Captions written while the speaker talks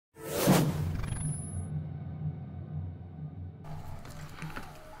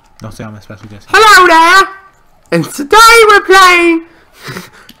Don't say I'm a special guest. Hello there! And today we're playing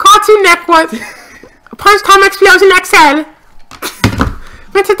Cartoon Network Punch-Time Explosion XL.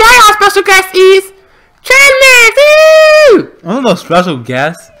 And today our special guest is Trailmix! I don't know, special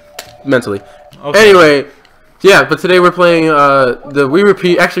guest. Mentally. Okay. Anyway, yeah, but today we're playing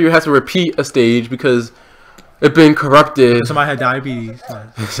actually you have to repeat a stage because it's been corrupted. Somebody had diabetes.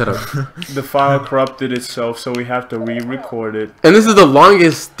 Shut up. The file corrupted itself, so we have to re-record it. And this is the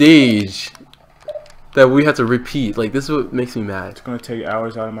longest stage that we have to repeat. Like, this is what makes me mad. It's gonna take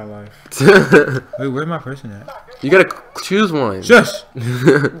hours out of my life. Wait, where's my person at? You gotta choose one. Shush!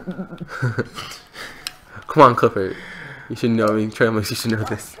 Come on, Clifford. You should know. I mean, Trailmix, you should know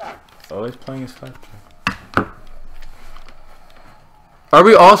this. Oh, it's playing his flat. Are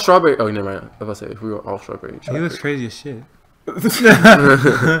we all strawberry? Oh, never mind. I was about to say, if we were all strawberry. He looks crazy as shit.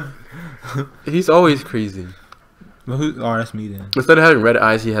 He's always crazy. But who? Oh, that's me then. Instead of having red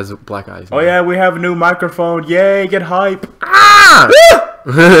eyes, he has black eyes. Oh yeah, we have a new microphone. Yay, get hype. Ah!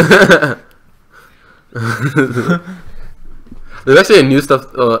 There's actually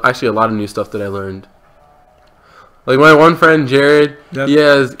actually a lot of new stuff that I learned. Like my one friend Jared, yep. He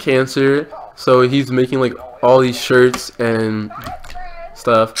has cancer, so he's making like all these shirts and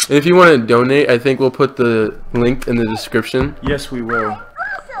stuff. And if you want to donate, I think we'll put the link in the description. Yes, we will.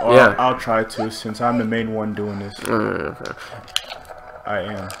 Or Yeah. I'll try to, since I'm the main one doing this. Okay. I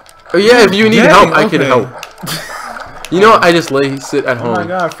am. Oh yeah, if you need help, I can okay. help. You know, I just sit at home. Oh my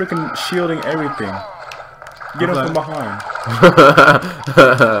god, freaking shielding everything. Get him from behind.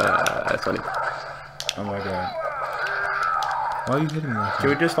 That's funny. Oh my god. Why are you hitting me like Can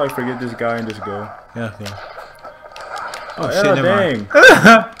we that? just like forget this guy and just go? Yeah, yeah. Oh, shit, yeah, never dang.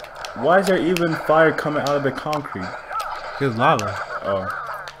 Why is there even fire coming out of the concrete? There's lava. Oh.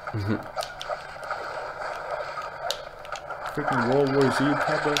 Freaking World War Z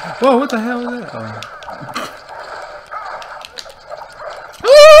type of... Whoa, what the hell is that?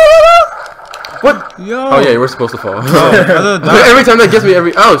 What? Yo! Oh yeah, we're supposed to fall. Oh, Every time that gets me,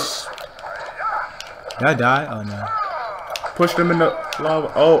 Did I die? Oh no. Push them in the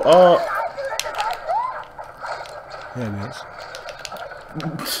lava. Oh. Yeah, bitch.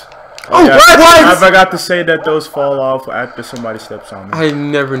 Oh, yeah, what? I forgot to say that those fall off after somebody steps on me. I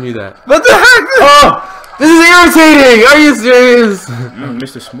never knew that. What the heck? Oh, this is irritating. Are you serious?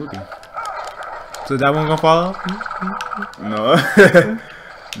 Mr. Smoothie. So that one gonna fall off? No.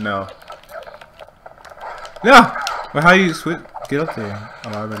 No. Yeah. But how do you switch? Get up there. Oh,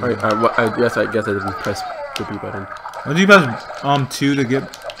 I already Alright, I guess I didn't press the B button. When do you press 2 to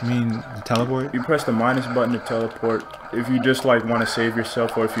get? To teleport? You press the minus button to teleport if you just like want to save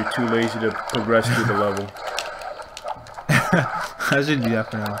yourself or if you're too lazy to progress through the level. I should do that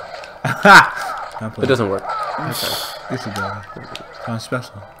for now. It doesn't work. This is better. Sounds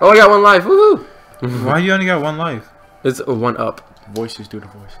special. Oh, I got one life. Woohoo! Why you only got one life? It's a 1 up. Voices do the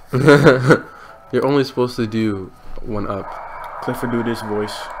voice. You're only supposed to do 1 up. Clifford do this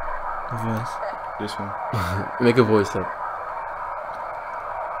voice. Voice. This one. Make a voice up.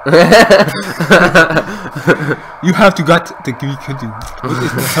 You have to got the Greek country. What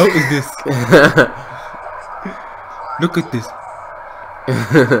the hell is this? Look at this.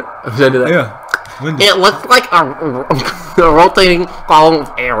 Should I do that? Yeah. It looks like a rotating column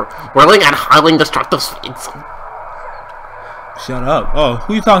of air, whirling at highly destructive speeds. Shut up. Oh,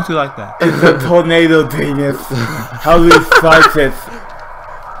 who you talking to like that? It's a tornado thing. How do we fight it?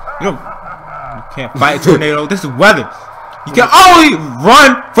 You can't fight a tornado. This is weather. You can only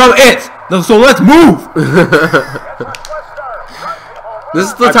run from it. So let's move. This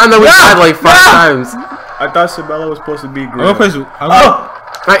is the time that we died like 5 times. I thought Sabella was supposed to be Grim. I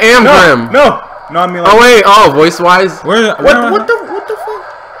am Grim. No, I mean like. Oh wait, voice wise. What the fuck?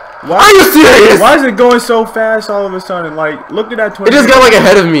 Why Are you serious? Why is it going so fast all of a sudden? Like, look at that tornado. It just got like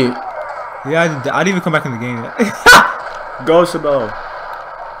ahead of me. Yeah, I didn't even come back in the game yet. Go Sabella.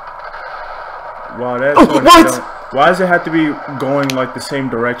 Wow, that's what? Why does it have to be going like the same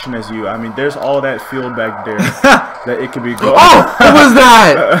direction as you? I mean, there's all that field back there that it could be going. Oh, what was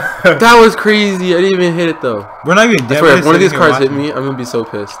that? That was crazy. I didn't even hit it though. We're not even dead. I swear, if one of these cars hit me, I'm gonna be so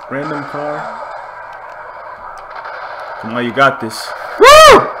pissed. Random car. Come on, you got this.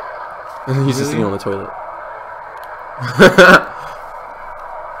 Woo! And then he's just sitting on the toilet.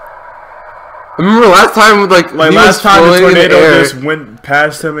 Remember last time, like last time the tornado just went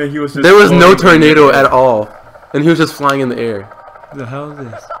past him and he was just. There was no tornado at all, and he was just flying in the air. What the hell is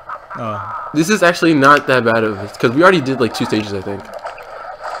this? Oh. This is actually not that bad of it, because we already did like 2 stages, I think.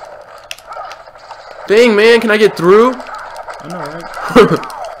 Dang, man, can I get through? I know, right?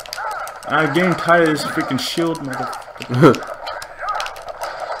 I'm getting tired of this freaking shield, motherfucker.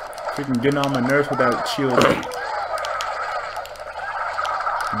 Freaking getting on my nerves with that shield.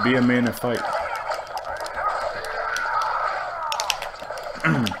 Be a man and fight.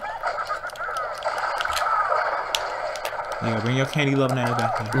 Yeah, bring your candy love now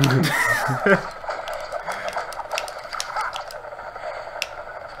back here.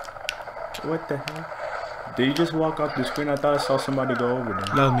 What the hell? Did you just walk off the screen? I thought I saw somebody go over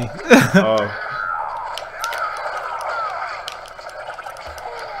there. Love me. Oh.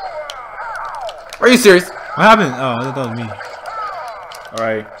 Are you serious? What happened? Oh, I thought that was me.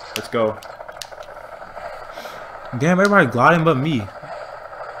 Alright, let's go. Damn, everybody gliding but me.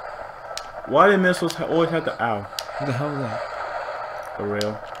 Why did missiles always have to ow? What the hell was that? The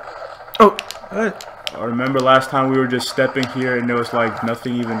rail. Oh, what? I remember last time we were just stepping here and there was like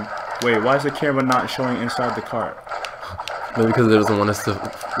nothing even. Wait, why is the camera not showing inside the cart? Maybe because it doesn't want us to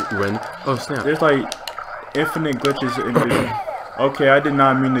win. Oh snap! There's like infinite glitches in this. Okay, I did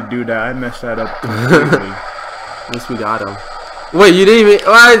not mean to do that. I messed that up completely. At least we got him. Wait, you didn't even.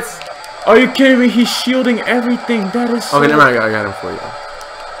 What? Are you kidding me? He's shielding everything. That is so... Okay, never mind. I got him for you.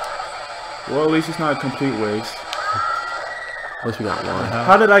 Well, at least it's not a complete waste. At least we got one.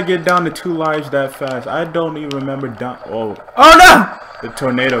 How did I get down to 2 lives that fast? I don't even remember down. Oh no! The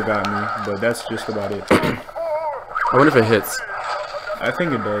tornado got me, but that's just about it. I wonder if it hits. I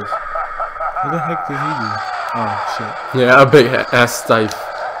think it does. What the heck did he do? Oh shit! Yeah, a big ass stife.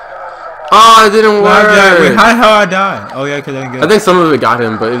 Oh, it didn't work. Wait, how the hell I died? Oh yeah, because I didn't get. I think some of it got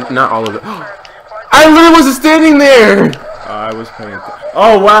him, but not all of it. I literally wasn't standing there. I was paying attention.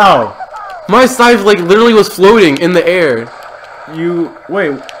 Oh wow! My stife like literally was floating in the air. You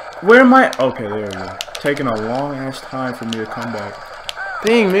wait. Where am I? Okay, there we go. Taking a long ass time for me to come back.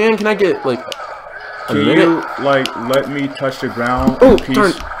 Dang man, can I get like a Can minute? you like let me touch the ground? Oh, in peace?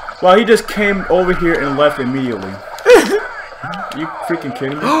 darn. Well, he just came over here and left immediately. You freaking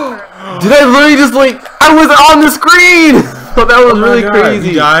kidding me? Did I literally just like I was on the screen? Oh, that was really God, crazy.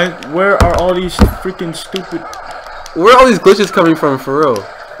 You died. Where are all these freaking stupid? Where are all these glitches coming from for real?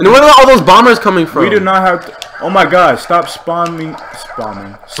 And where are all those bombers coming from? We do not have to. Oh my God! Stop spawning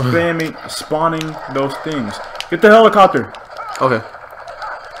those things. Get the helicopter. Okay.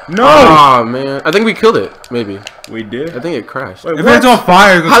 No. Oh man, I think we killed it. Maybe. We did. I think it crashed. Wait, If what? it's on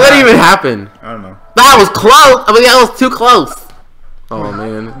fire, How did that even happen? I don't know. That was close. I mean, that was too close. Oh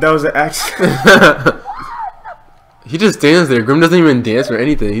man. That was an accident. He just stands there. Grim doesn't even dance or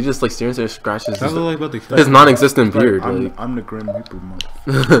anything. He just like stands there, scratches That his, was like about to kill. his non-existent beard. I'm the Grim Reaper,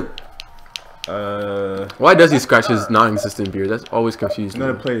 mother. Why does he scratch his non-existent beard? That's always confused I'm me.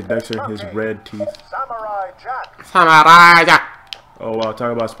 gonna play Dexter. His red teeth. Samurai Jack. Oh wow!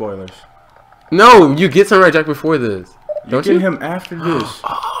 Talk about spoilers. No, you get Samurai Jack before this. Don't get you? him after this.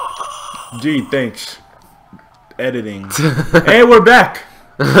 Gee, thanks. Editing. Hey, we're back.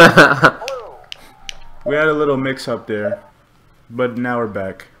 We had a little mix-up there, but now we're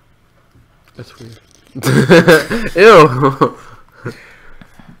back. That's weird. Ew.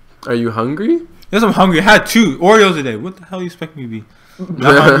 Are you hungry? Yes, I'm hungry. I had 2 Oreos today. What the hell do you expect me to be?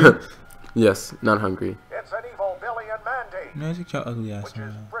 Not hungry? Yes, not hungry. It's an evil Billy and Mandy. No, take your ugly ass Which is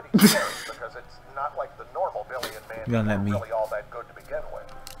man. pretty good because it's not like the normal Billy and Mandy. You don't let me. Really all that good to begin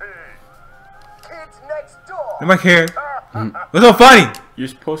with. Kids next door. Nobody care. What's so funny? You're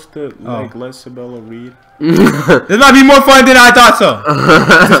supposed to like let Sabella read. This might be more fun than I thought so.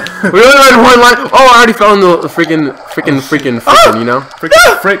 We only read one line. Oh, I already found the freaking, you know? Frick.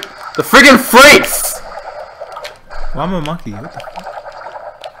 The freaking freaks! Well, I'm a monkey. What the,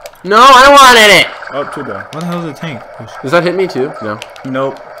 No, I wanted it! Oh, too bad. what the hell is a tank? Does that hit me too? No.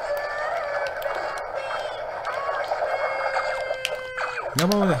 Nope.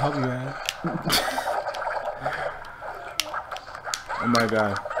 Nobody want to help you, man. Oh my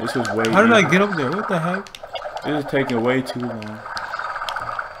God, this was way. How did I easy. get up there? What the heck? This is taking way too long.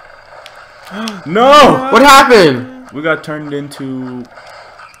 No! What happened? We got turned into.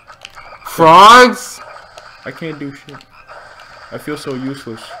 Frogs? I can't do shit. I feel so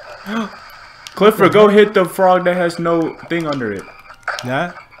useless. Clifford, go hit the frog that has no thing under it.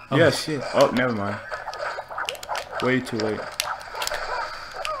 That? Oh, Yes. shit. Oh, never mind. Way too late.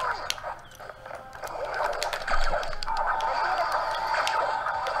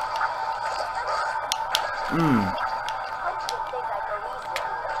 Man.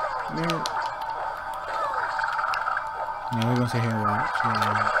 Yeah, we're gonna sit here and watch.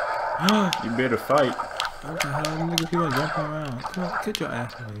 Yeah. You better fight. What the hell? Niggas keep on jumping around. Come on, get your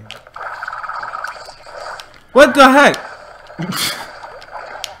ass over here. What the heck?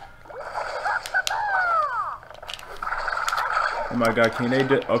 Oh my God, can they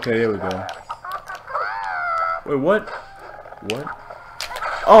do? Okay, there we go. Wait, what? What?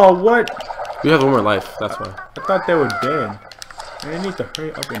 Oh, what? We have one more life. That's why. I thought they were dead. Man, they need to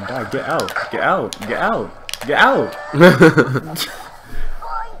hurry up and die. Get out. Get out. Get out. Get out.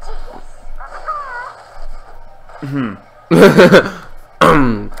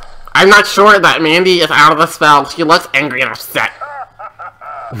 I'm not sure that Mandy is out of the spell. She looks angry and upset.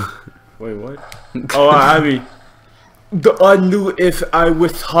 Wait, what? Oh, Abby. I knew if I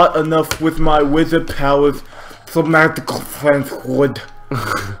was hot enough with my wizard powers, the magical friends would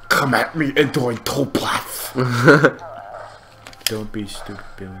come at me and join Toplats. Don't be stupid,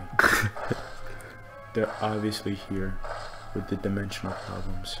 Billy. They're obviously here with the dimensional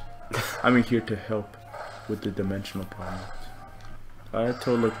problems. I'm here to help with the dimensional problems. I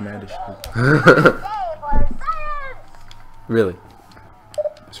told look mandish. Really?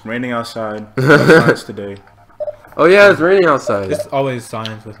 It's raining outside. No science today. Oh yeah, it's raining outside. It's always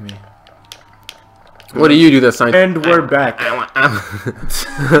science with me. What do you do that science? And we're back.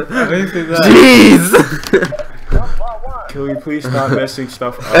 Jeez! Can we please stop messing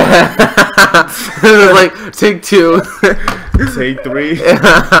stuff up? Like, take 2. Take 3.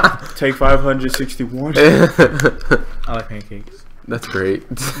 Take 561. I like pancakes. That's great.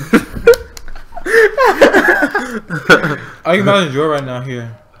 I can imagine Joe right now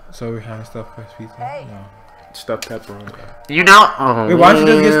here. So we're having stuffed crust pizza. No. Stuffed pepperoni. You know. Oh, wait, why don't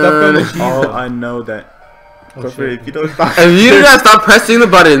you just get stuffed on the cheese? All I know that. Oh, If you don't stop. If you do not stop pressing the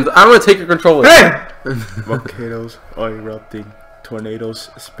buttons, I'm gonna take your controller. Hey! Volcanoes are erupting. Tornadoes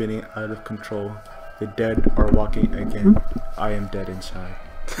spinning out of control. The dead are walking again. I am dead inside.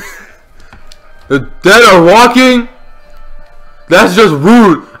 The dead are walking? That's just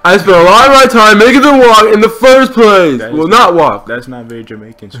rude. I spent a lot of my time making them walk in the first place. Well, not walk. That's not very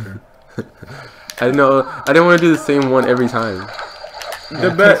Jamaican, sir. I know. I didn't want to do the same one every time. The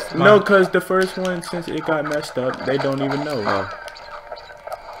best, no, cause the first one, since it got messed up, they don't even know. Oh.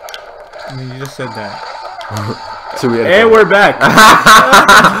 I mean, you just said that. So and we're back.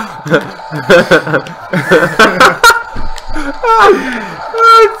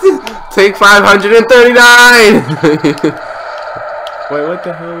 Take 539. Wait, what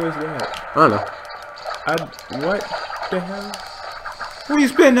the hell was that? I don't know. What the hell? What are you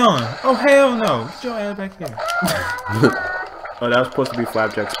spitting on? Oh, hell no. Get your ass back here. Oh, that was supposed to be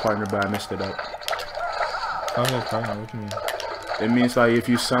Flapjack's partner, but I messed it up. Flapjack's partner? What you mean? It means like if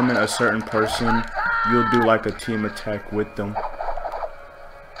you summon a certain person, you'll do like a team attack with them.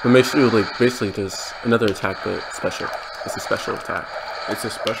 It makes you like basically just another attack, but special. It's a special attack. It's a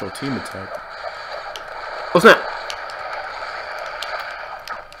special team attack. Oh snap!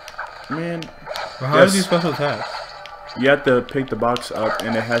 Man, Well, how do you do special attacks? you have to pick the box up,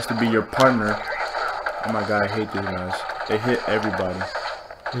 and it has to be your partner. Oh my god, I hate these guys. They hit everybody.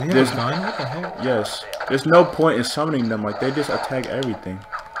 Does he have a gun? What the heck? Yes. There's no point in summoning them. Like, they just attack everything.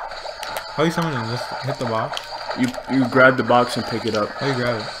 How you summon them? Just hit the box? You grab the box and pick it up. How you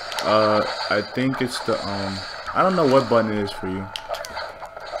grab it? I think it's the, I don't know what button it is for you.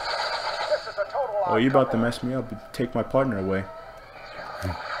 Oh, you about to mess me up. Take my partner away.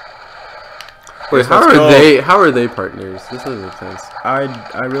 Wait, how are they partners? This doesn't make sense.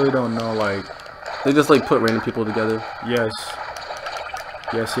 I really don't know, like... They just like put random people together. Yes.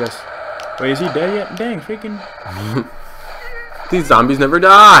 Yes. Wait, is he dead yet? Dang, freaking... These zombies never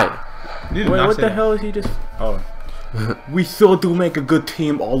die. Wait, what the hell is he just... Oh. We sure do make a good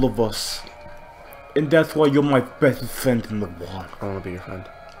team, all of us. And that's why you're my best friend in the world. I want to be your friend.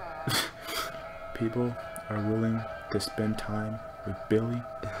 People are willing to spend time with Billy.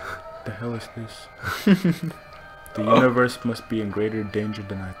 The hell is this? The universe must be in greater danger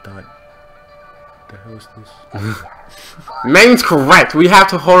than I thought. The hell is this? Main's correct. We have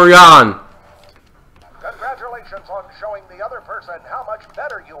to hurry on. Congratulations on showing the other person how much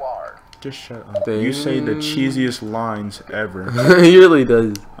better you are. Just shut up. You say the cheesiest lines ever. He really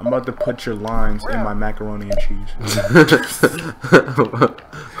does. I'm about to put your lines in my macaroni and cheese.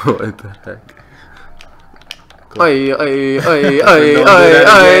 What the heck? Oi. Okay, right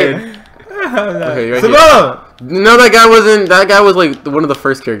here. No, that guy wasn't. That guy was like one of the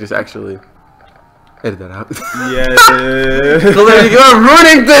first characters, actually. Edit that out. Yeah. So there you go,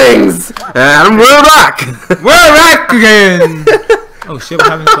 ruining things! And we're back! We're back again! Oh shit, what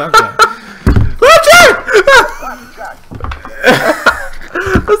happened to Flapjack?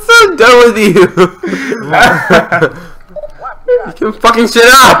 I'm so done with you! You can fucking shit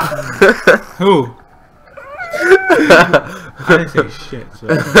up! Who? I didn't say shit, so.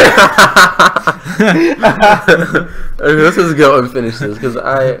 Okay, let's just go and finish this, because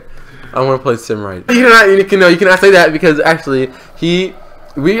I want to play Sim right. You cannot say that, because actually, we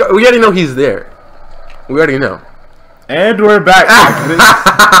already know he's there. We already know. And we're back.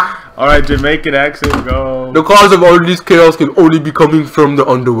 Alright, Jamaican accent, go. The cause of all this chaos can only be coming from the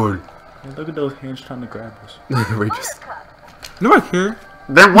underworld. Hey, look at those hands trying to grab us. Rapist. No, I care.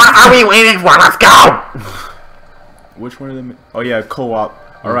 Then what are we waiting for? Let's go! Which one of them? Oh yeah, co-op.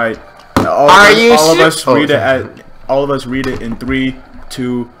 Alright. Are you all of sure? us read it all of us read it in 3,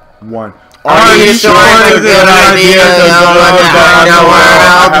 2, 1. Are you sure it's a good idea to go down the I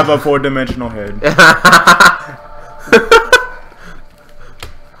world? have a 4-dimensional head.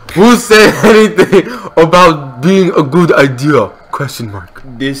 Who said anything about being a good idea? Question mark.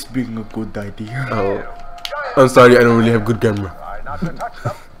 This being a good idea. Oh, I'm sorry, I don't really have good camera. Try not to touch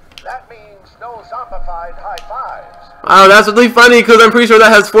them. That means no zombified high fives. Oh, that's really funny because I'm pretty sure that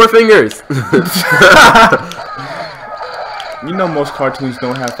has 4 fingers. You know most cartoons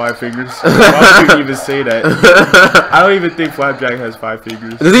don't have 5 fingers. Why would you even say that? I don't even think Flapjack has 5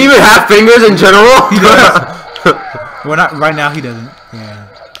 fingers. Does he even have fingers in general? He does. Well, not right now. He doesn't. Yeah,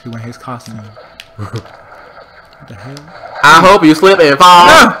 he wearing his costume. What the hell? I hope you slip and fall.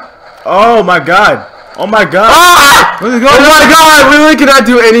 Oh my god! Oh my god! Ah! Where's it going? Oh my god! We really cannot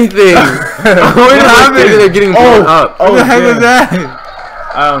do anything. We're just like, they're getting blown up. What the heck damn. was that?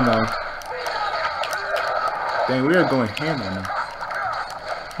 I don't know. Dang, we are going ham right now.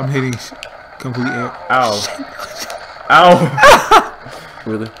 I'm hitting complete air. Ow. Ow.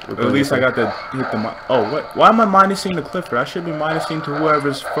 Really? At least I got to hit the oh, what? Why am I minusing the Clifford? I should be minusing to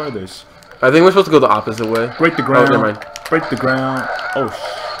whoever's furthest. I think we're supposed to go the opposite way. Break the ground. Oh, never mind. Break the ground. Oh,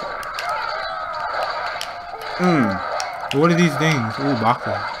 What are these things? Ooh,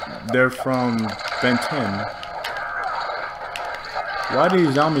 Baka. they're from Ben 10. Why do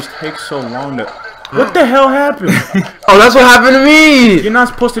these zombies take so long to... What the hell happened? Oh, that's what happened to me! You're not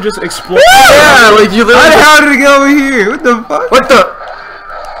supposed to just explode. Yeah, like you How the literally... hell did it get over here? What the fuck? What the?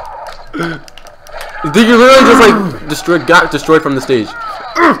 Did you literally just like got destroyed from the stage?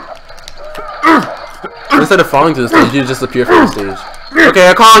 Instead of falling to the stage, you just appear from the stage. Okay,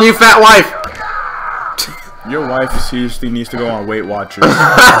 I'm calling you fat wife! Your wife seriously needs to go on Weight Watchers.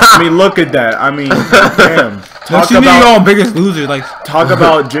 I mean, look at that. I mean, damn. No, she need to go on Biggest Loser. Like, Talk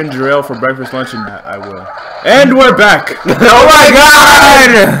about ginger ale for breakfast, lunch, and I will. And we're back. Oh my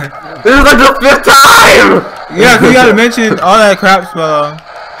god! This is like the 5th time! yeah, cause you gotta mention all that crap spell.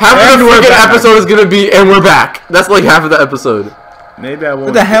 Half of the freaking episode is gonna be, and we're back. That's like half of the episode. Maybe I won't.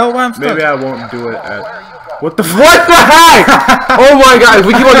 What the hell? Why I'm stuck? Maybe I won't do it at. What the? What the heck? Oh my god! If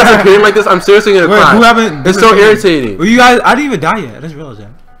we keep on disappearing like this, I'm seriously gonna Wait, cry. who haven't? It's so irritating. Well, you guys, I didn't even die yet. I just realized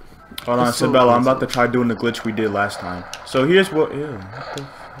that. Hold on, It's so Sabella. I'm crazy. about to try doing the glitch we did last time. So here's what. Ew,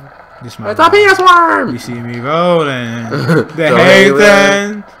 This my It's a penis worm! You see me rolling. The So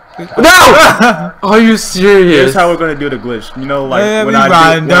Hayden. No! Are you serious? Here's how we're gonna do the glitch. You know, like Yeah, when we I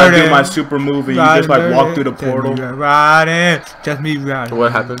riding do dirty. my super move, and you just like walk through the portal. Riding. Just me riding.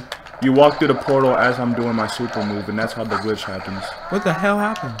 What happened? You walk through the portal as I'm doing my super move, and that's how the glitch happens. What the hell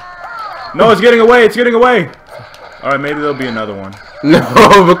happened? No, it's getting away. It's getting away. All right, maybe there'll be another one. No,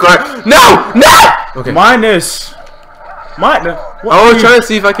 Bakar. No! No! Okay. Minus. What I was trying to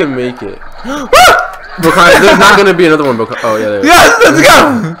see if I can make it. Bakar, there's not gonna be another one, Bakar. Oh, yeah, there is. Yes, let's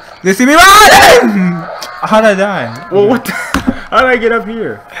go. They see me riding. How'd I die? Well, what? How did I get up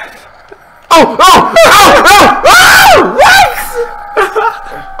here? Oh! Oh! Oh! Oh! What?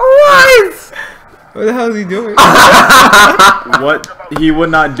 What the hell is he doing? What? He would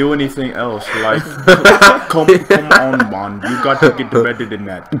not do anything else. Like, come on, man. You got to get better than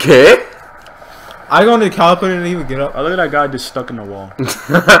that. Okay. I go on the caliper and even get up. Oh, look at that guy just stuck in the wall.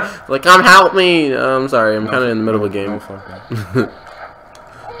 Like, come help me. I'm sorry, I'm kind of in the middle of a game. No, fuck that.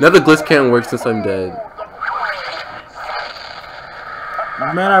 Now the glitch can't work since I'm dead.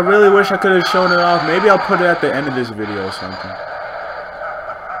 Man, I really wish I could have shown it off. Maybe I'll put it at the end of this video or something.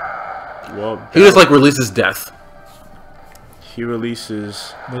 Well, He just like releases death. he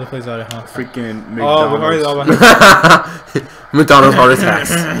releases Where the place out of huh? freaking Oh, we've already McDonald's. all McDonald's heart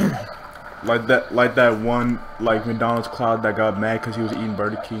attacks. like that one McDonald's cloud that got mad because he was eating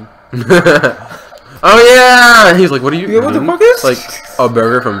Burger King. Oh yeah! He's like, what are you Yeah, what the eating? fuck is? Like a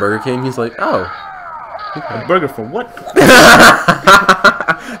burger from Burger King. He's like, oh. A burger from what?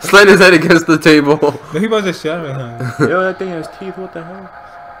 Slant his head against the table. No, he was just shouting at him. Yo, that thing has teeth. What the hell?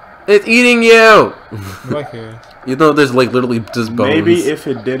 It's eating you. Nobody cares. You know, there's like literally just bones. Maybe if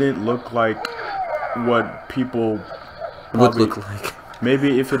it didn't look like what people would probably- look like.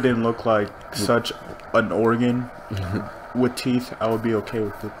 Maybe if it didn't look like such an organ with teeth, I would be okay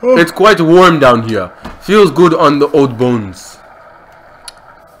with it. It's quite warm down here. Feels good on the old bones.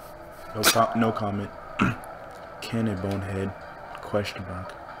 No comment. Can a bonehead? Question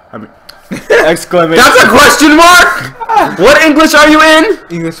mark. I mean, exclamation. That's a question mark. What English are you in?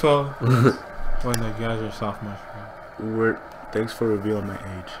 English 12. Oh no, you guys are sophomores. Thanks for revealing my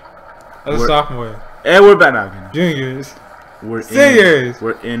age. That's a sophomore. And we're back now. Juniors. We're Seniors.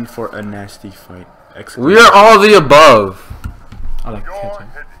 We're in for a nasty fight. We are all the above. I like ketchup.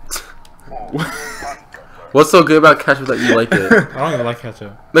 What's so good about ketchup that you like it? I don't even like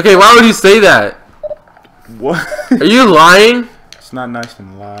ketchup. Okay, why would you say that? What? Are you lying? It's not nice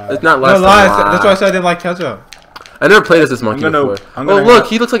and loud. It's not No less than lies. lie. That's why I said I didn't like ketchup. I never played as this monkey before. I'm Oh gonna look,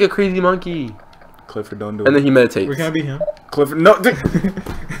 he looks like a crazy monkey. Clifford, don't do And then it. he meditates. Where can I be him? Clifford, no.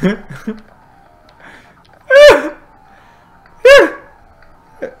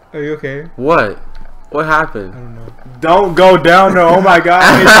 Are you okay? What? What I happened? don't know. Don't go down there. Oh my God.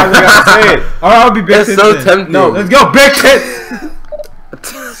 How many times I gotta say it? Alright, I'll be big It's tits so then. tempting. No, let's go, big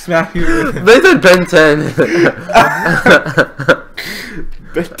tits! Smack you. They said Ben 10.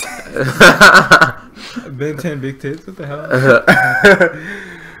 Ben 10 big tits? What the hell?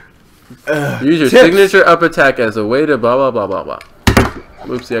 Use your Tips. signature up attack as a way to blah blah blah blah blah.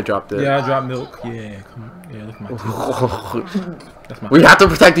 Oopsie, I dropped it. Yeah, I dropped milk. Yeah, come on. Yeah, look at my tits. That's my We have to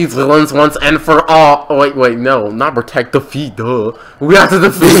protect these villains once and for all. Oh, wait, no, not protect, defeat, duh. We have to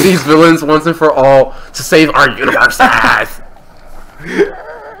defeat these villains once and for all to save our universes.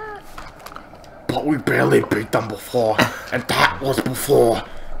 But we barely beat them before. And that was before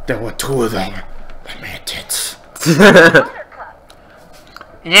there were two of them. The man tits.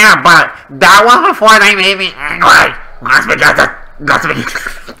 Yeah, but that was before they made me angry. Let's begin.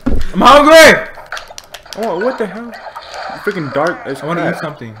 I'm hungry! Oh, what the hell? Freaking dark as I want to crap. eat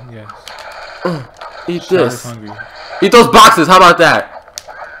something. Yes. Eat I was this. hungry. Eat those boxes. How about that?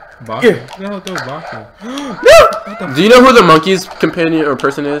 Boxes? Yeah. No, those boxes. Do you know who the monkey's companion or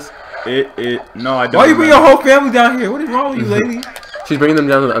person is? No, I don't. Why you bring your remember. whole family down here? What is wrong with you, lady? She's bringing them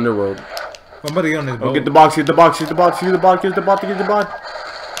down to the underworld. I'm about to get on this boat. Oh, get the box, get the box, get the box, get the box, get the box, get the box.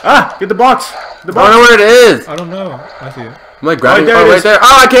 Ah, get the box. The I don't know box. where it is. I don't know. I see it. I'm like grabbing Right there it. it Right is. there.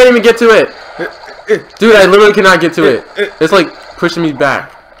 Oh, I can't even get to it. Dude, I literally cannot get to it. It's like pushing me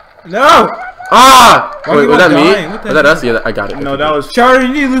back. No! Ah! Why Wait, you was that dying? me? What the Was that heck? us? Yeah, I got it. No, that was Charlie,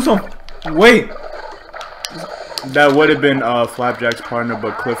 you need to lose some weight. that would have been Flapjack's partner,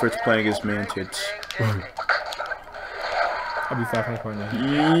 but Clifford's playing his man tits. I'll be 500 right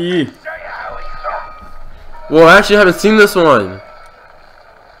now. Yee. Well, I actually haven't seen this one.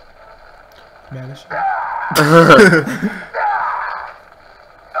 Man, this shit.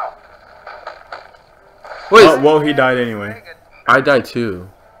 Wait, Well, he died anyway. I died too.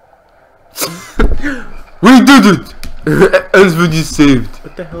 We did it! Endsville is saved.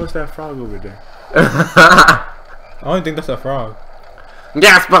 What the hell is that frog over there? I don't think that's a frog.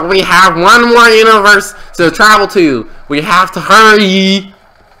 Yes, but we have one more universe to travel to. We have to hurry.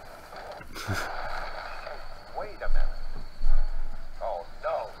 Wait a minute. Oh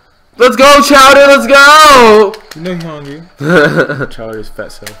no. Let's go, Chowder. Let's go. You know you're hungry. Charlie's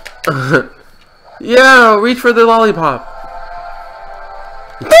fat self. Yeah, reach for the lollipop.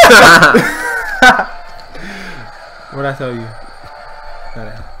 What'd I tell you?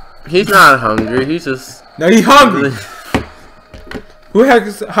 Gotta- He's not hungry. He's just. No, he's hungry. Who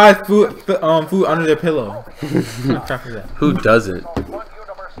hides food under their pillow? Not crap for that. Who doesn't? One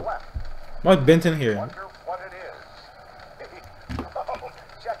universe left. Why's Benton here? Wonder what it is. Oh,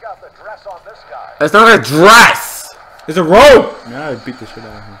 check out the dress on this guy. That's not a dress. It's a robe. Nah, I beat the shit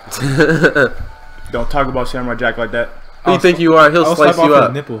out of him. Don't talk about Samurai Jack like that. Who you think you are? He'll I'll slice slap you off up.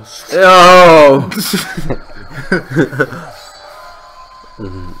 his nipples. Oh.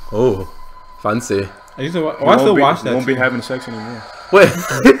 Oh, fancy. I used to. I still watch that. Won't be too. having sex anymore. Wait.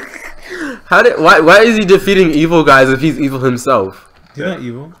 Why is he defeating evil guys if he's evil himself? He's not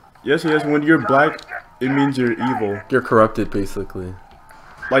evil. Yes, yes. When you're black, it means you're evil. You're corrupted, basically.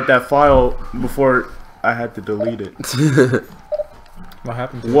 Like that file before I had to delete it. What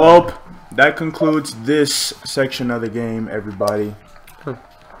happened to it? Welp, that concludes this section of the game, everybody.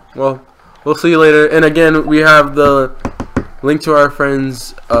 Well, we'll see you later. And again, we have the link to our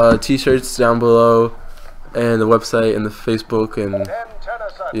friends' t-shirts down below, and the website and the Facebook, and 10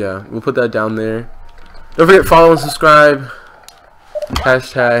 Tennyson. yeah, we'll put that down there. Don't forget, follow and subscribe.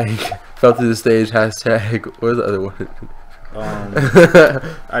 Hashtag fell to the stage. Hashtag what's the other one?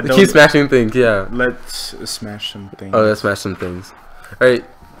 I Keep smashing things. Yeah. Let's smash some things. Oh, let's smash some things. All right.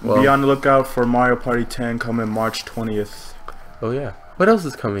 Well. Be on the lookout for Mario Party 10 coming March 20th. Oh yeah. What else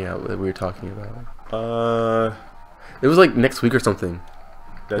is coming out that we were talking about? It was like next week or something.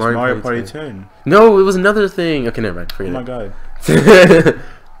 That's Mario Mario Party Party 10. No, it was another thing. Okay, never mind. Oh Forget my it. god.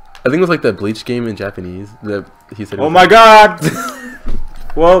 I think it was like the Bleach game in Japanese. That he said. it Oh was my like- god!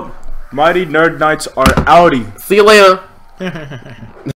 Well, Mighty Nerd Knights are outie. See you later.